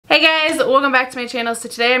Hey guys, welcome back to my channel. So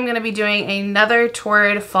today I'm going to be doing another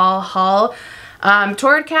Torrid fall haul.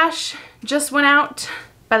 Torrid cash just went out.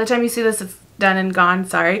 By the time you see this, it's done and gone,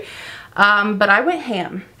 sorry. But I went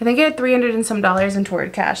ham. I think I had $300 and some in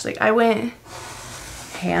Torrid cash. Like, I went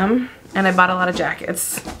ham and I bought a lot of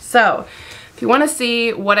jackets. So if you want to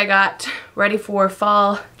see what I got ready for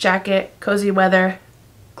fall jacket, cozy weather,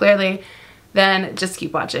 clearly, then just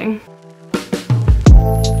keep watching.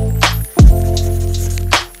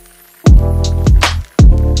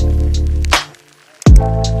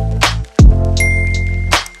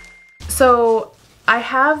 So I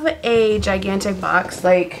have a gigantic box,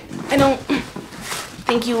 like, I don't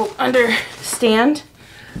think you understand.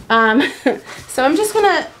 So I'm just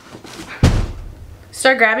gonna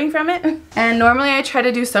start grabbing from it. And normally I try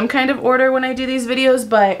to do some kind of order when I do these videos,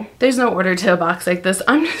 but there's no order to a box like this.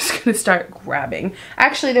 I'm just gonna start grabbing.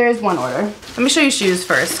 Actually, there is one order. Let me show you shoes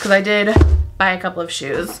first, because I did buy a couple of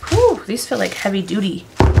shoes. Whew, these feel like heavy duty.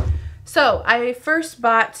 So I first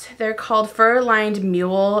bought, they're called fur-lined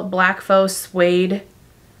mule, black faux suede.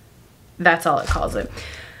 That's all it calls it.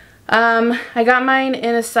 I got mine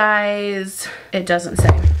in a size, it doesn't say,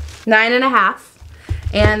 9.5,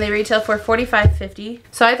 and they retail for $45.50.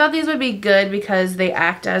 So I thought these would be good because they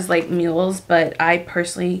act as like mules, but I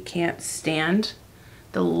personally can't stand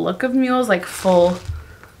the look of mules, like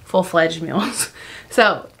full-fledged mules.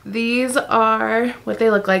 So these are what they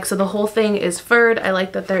look like. So the whole thing is furred. I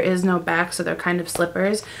like that there is no back, so they're kind of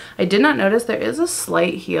slippers. I did not notice there is a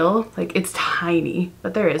slight heel. Like, it's tiny,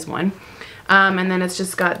 but there is one. And then it's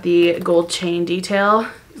just got the gold chain detail.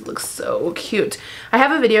 It looks so cute. I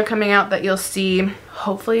have a video coming out that you'll see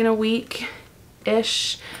hopefully in a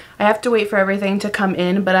week-ish. I have to wait for everything to come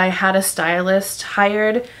in, but I had a stylist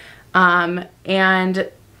hired, and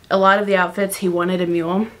a lot of the outfits he wanted a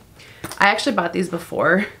mule. I actually bought these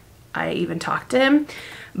before I even talked to him,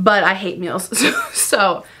 but I hate mules,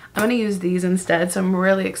 so I'm gonna use these instead, so I'm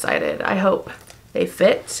really excited. I hope they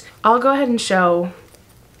fit. I'll go ahead and show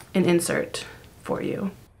an insert for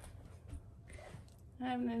you. I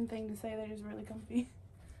have anything to say, they're just really comfy.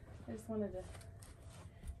 I just wanted to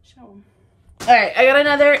show them. Alright, I got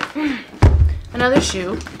another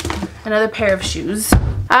shoe, another pair of shoes.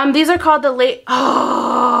 These are called the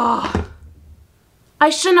oh! I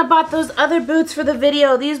shouldn't have bought those other boots for the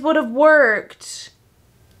video. These would have worked.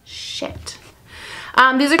 Shit.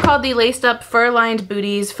 These are called the laced up fur-lined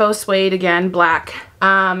booties, faux suede, again, black.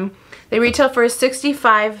 They retail for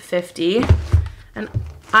 $65.50, and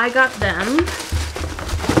I got them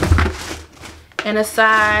in a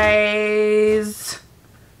size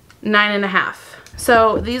 9.5.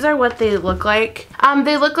 So these are what they look like.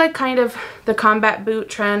 They look like kind of the combat boot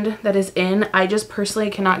trend that is in. I just personally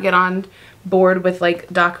cannot get on board with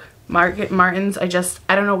like Doc Martens. I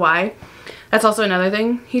don't know why. That's also another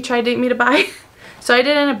thing he tried to get me to buy. So I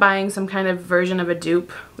did end up buying some kind of version of a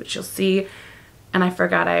dupe, which you'll see, and I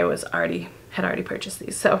forgot I had already purchased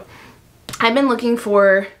these. So I've been looking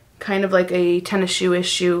for kind of like a tennis shoe-ish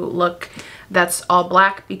shoe look that's all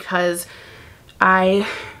black because I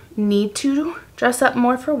need to dress up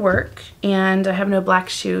more for work, and I have no black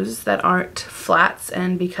shoes that aren't flats,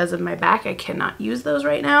 and because of my back I cannot use those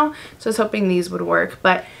right now, so I was hoping these would work.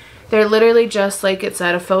 But they're literally just like it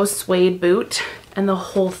said, a faux suede boot, and the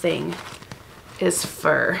whole thing is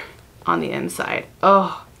fur on the inside.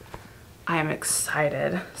 Oh, I am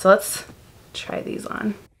excited. So let's try these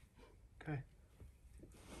on.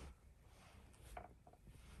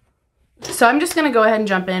 So I'm just gonna go ahead and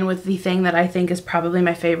jump in with the thing that I think is probably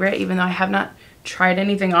my favorite, even though I have not tried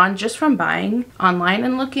anything on. Just from buying online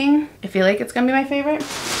and looking, I feel like it's gonna be my favorite.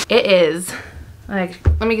 It is, like,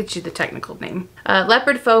 let me get you the technical name.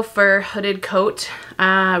 Leopard faux fur hooded coat.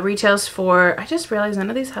 Retails for, I just realized none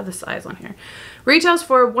of these have the size on here. Retails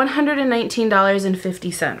for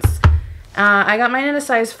 $119.50. I got mine in a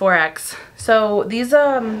size 4X. So these,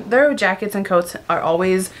 their jackets and coats are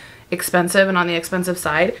always expensive and on the expensive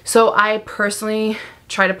side. So I personally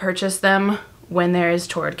try to purchase them when there is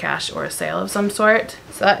Torrid cash or a sale of some sort.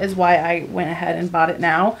 So that is why I went ahead and bought it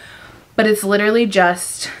now. But it's literally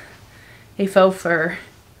just a faux fur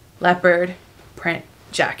leopard print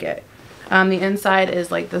jacket. The inside is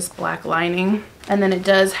like this black lining, and then it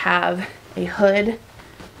does have a hood,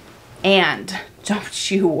 and don't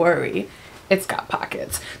you worry, it's got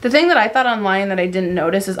pockets. The thing that I thought online that I didn't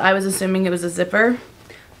notice is I was assuming it was a zipper,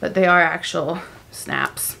 but they are actual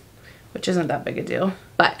snaps, which isn't that big a deal.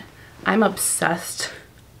 But I'm obsessed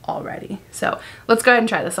already. So let's go ahead and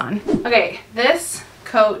try this on. Okay, this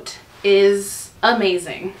coat is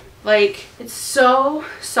amazing. Like, it's so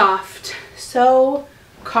soft, so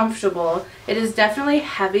comfortable. It is definitely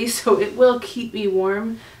heavy, so it will keep me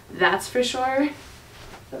warm that's for sure.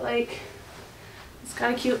 But like, it's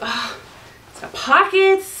kind of cute. Oh, it's got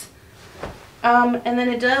pockets. And then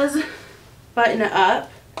it does button it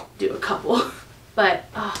up. Do a couple. But,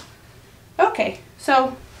 okay. So,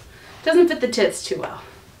 it doesn't fit the tits too well.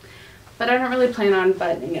 But I don't really plan on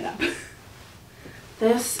buttoning it up.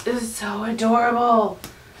 This is so adorable.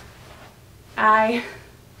 I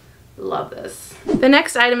love this. The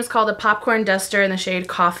next item is called a popcorn duster in the shade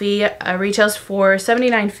Coffee. Retails for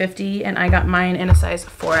 $79.50 and I got mine in a size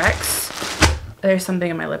 4X. There's something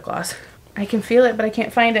in my lip gloss. I can feel it, but I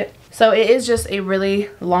can't find it. So it is just a really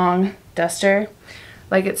long duster.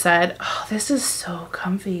 Like it said, oh, this is so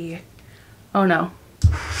comfy. Oh no.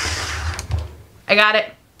 I got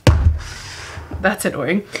it. That's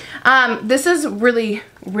annoying. This is really,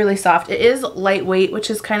 really soft. It is lightweight, which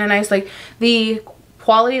is kind of nice. Like the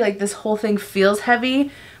quality, like this whole thing feels heavy,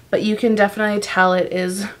 but you can definitely tell it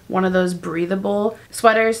is one of those breathable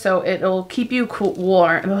sweaters. So it'll keep you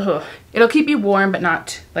warm. Ugh. It'll keep you warm, but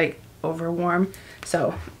not like over warm.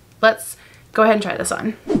 So let's go ahead and try this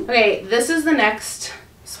on. Okay, this is the next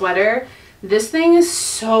sweater. This thing is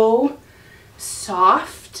so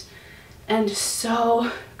soft and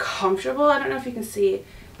so comfortable. I don't know if you can see. It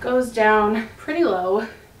goes down pretty low.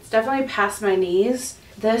 It's definitely past my knees.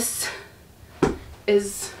 This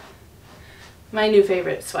is my new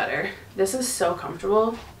favorite sweater. This is so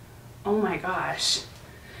comfortable. Oh my gosh.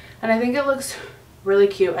 And I think it looks really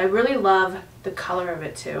cute. I really love the color of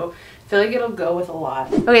it too. I feel like it'll go with a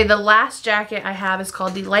lot. Okay, the last jacket I have is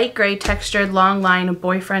called the light gray textured long line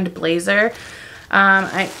boyfriend blazer.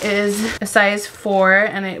 It is a size 4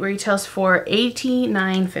 and it retails for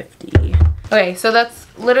 $89.50. Okay, so that's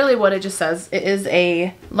literally what it just says. It is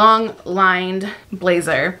a long lined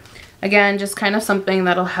blazer. Again, just kind of something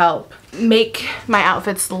that'll help make my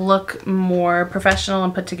outfits look more professional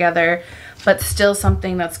and put together, but still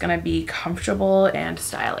something that's gonna be comfortable and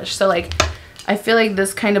stylish. So like, I feel like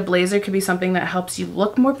this kind of blazer could be something that helps you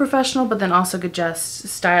look more professional, but then also could just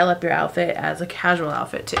style up your outfit as a casual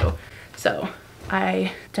outfit too. So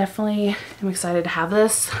I definitely am excited to have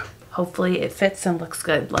this. Hopefully it fits and looks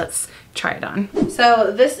good. Let's try it on.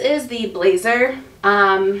 So this is the blazer.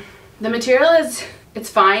 The material it's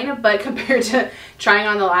fine, but compared to trying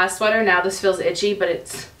on the last sweater, now this feels itchy, but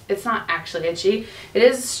it's not actually itchy. It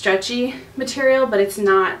is stretchy material, but it's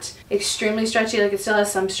not extremely stretchy. Like it still has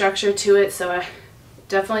some structure to it, so it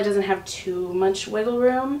definitely doesn't have too much wiggle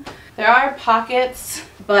room. There are pockets,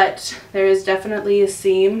 but there is definitely a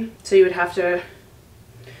seam, so you would have to,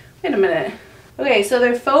 wait a minute. Okay, so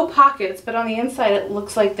they're faux pockets, but on the inside it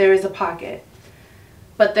looks like there is a pocket,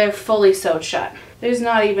 but they're fully sewed shut. There's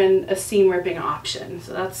not even a seam ripping option,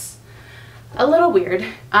 so that's a little weird.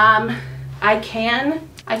 I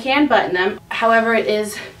can button them. However, it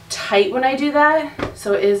is tight when I do that,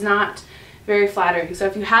 so it is not very flattering. So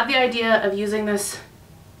if you have the idea of using this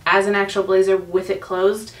as an actual blazer with it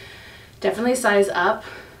closed, definitely size up.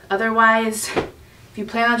 Otherwise, if you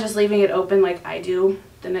plan on just leaving it open like I do,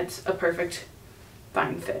 then it's a perfect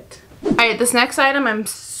fine fit. Alright, this next item I'm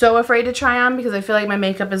so afraid to try on because I feel like my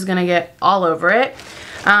makeup is gonna get all over it.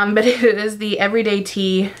 But it is the Everyday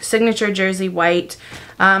Tee Signature Jersey White.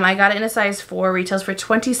 I got it in a size 4, retails for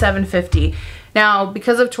 $27.50. Now,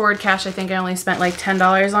 because of Torrid Cash, I think I only spent like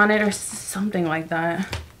 $10 on it or something like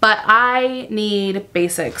that. But I need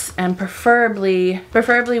basics, and preferably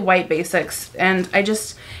white basics. And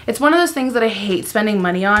it's one of those things that I hate spending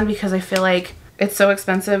money on because I feel like it's so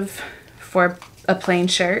expensive for a plain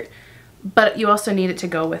shirt, but you also need it to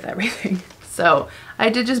go with everything. So I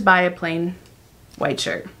did just buy a plain white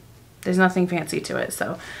shirt. There's nothing fancy to it,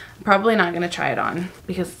 so I'm probably not gonna try it on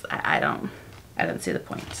because I don't see the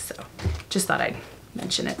point. So just thought I'd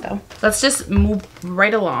mention it though. Let's just move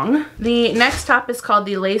right along. The next top is called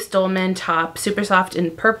the Lace Dolman top, super soft in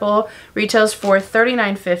purple, retails for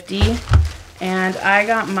 $39.50, and I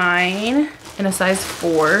got mine in a size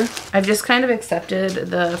 4. I've just kind of accepted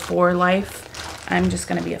the 4 life. I'm just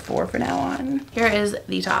gonna be a 4 for now on. Here is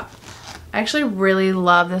the top. I actually really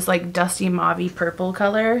love this like dusty mauvey purple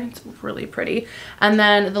color. It's really pretty. And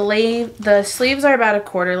then the sleeves are about a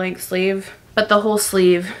 1/4 length sleeve, but the whole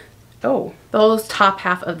sleeve, the whole top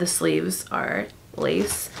half of the sleeves are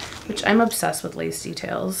lace, which I'm obsessed with lace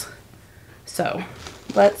details. So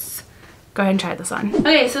let's go ahead and try this on.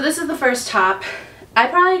 Okay, so this is the first top. I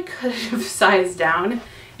probably could have sized down.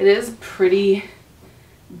 It is pretty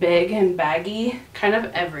big and baggy, kind of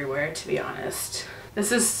everywhere, to be honest.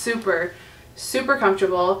 This is super, super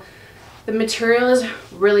comfortable. The material is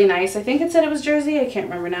really nice. I think it said it was jersey. I can't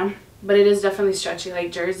remember now, but it is definitely stretchy like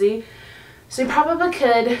jersey. So you probably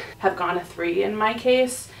could have gone a 3 in my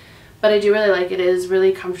case, but I do really like it. It is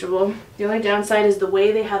really comfortable. The only downside is the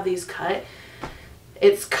way they have these cut.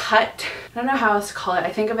 It's cut, I don't know how else to call it.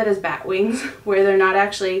 I think of it as bat wings, where they're not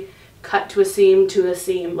actually cut to a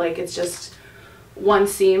seam like it's just one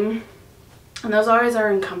seam. And those always are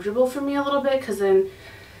uncomfortable for me a little bit, because then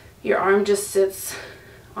your arm just sits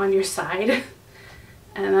on your side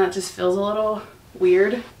and that just feels a little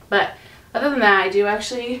weird. But other than that, I do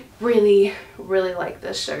actually really like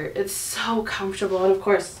this shirt. It's so comfortable, and of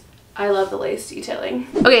course I love the lace detailing.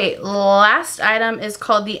 Okay, last item is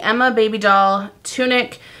called the Emma Baby Doll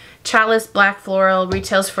Tunic Chalice Black Floral.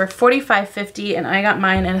 Retails for $45.50 and I got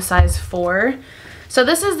mine in a size 4. So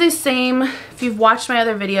this is the same, if you've watched my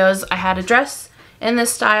other videos, I had a dress in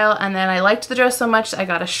this style, and then I liked the dress so much I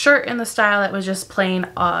got a shirt in the style that was just plain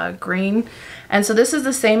green. And so this is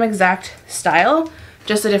the same exact style,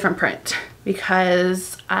 just a different print,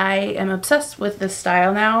 because I am obsessed with this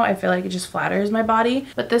style now. I feel like it just flatters my body.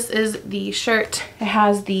 But this is the shirt. It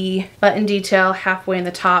has the button detail halfway in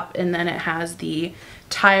the top, and then it has the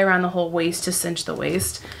tie around the whole waist to cinch the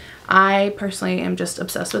waist. I personally am just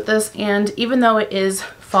obsessed with this, and even though it is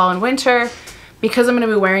fall and winter, because I'm going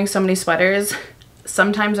to be wearing so many sweaters,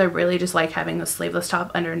 sometimes I really just like having the sleeveless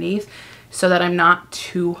top underneath so that I'm not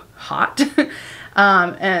too hot.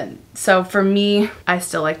 And so for me, I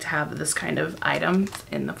still like to have this kind of item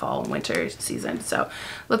in the fall and winter season. So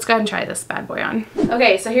let's go ahead and try this bad boy on.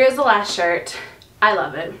 Okay, so here's the last shirt. I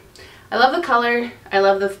love it. I love the color, I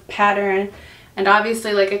love the pattern, and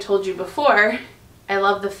obviously, like I told you before, I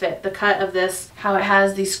love the fit, the cut of this, how it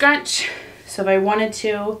has the scrunch. So if I wanted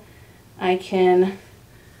to, I can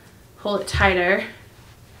pull it tighter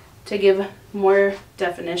to give more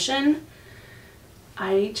definition.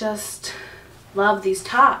 I just love these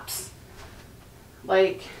tops.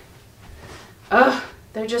 Like, ugh,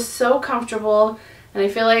 they're just so comfortable, and I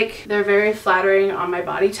feel like they're very flattering on my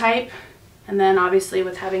body type. And then obviously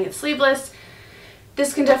with having it sleeveless,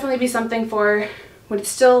 this can definitely be something for when it's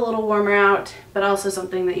still a little warmer out, but also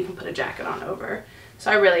something that you can put a jacket on over. So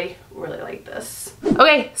I really like this.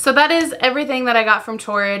 Okay, so that is everything that I got from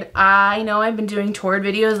Torrid. I know I've been doing Torrid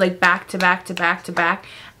videos like back to back to back to back,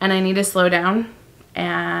 and I need to slow down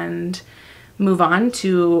and move on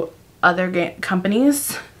to other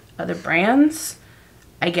companies, other brands.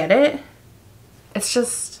 I get it. It's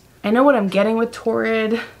just, I know what I'm getting with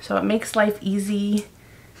Torrid, so it makes life easy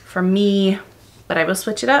for me, but I will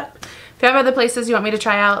switch it up. If you have other places you want me to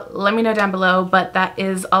try out, let me know down below, but that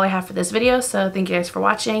is all I have for this video. So thank you guys for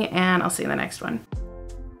watching, and I'll see you in the next one.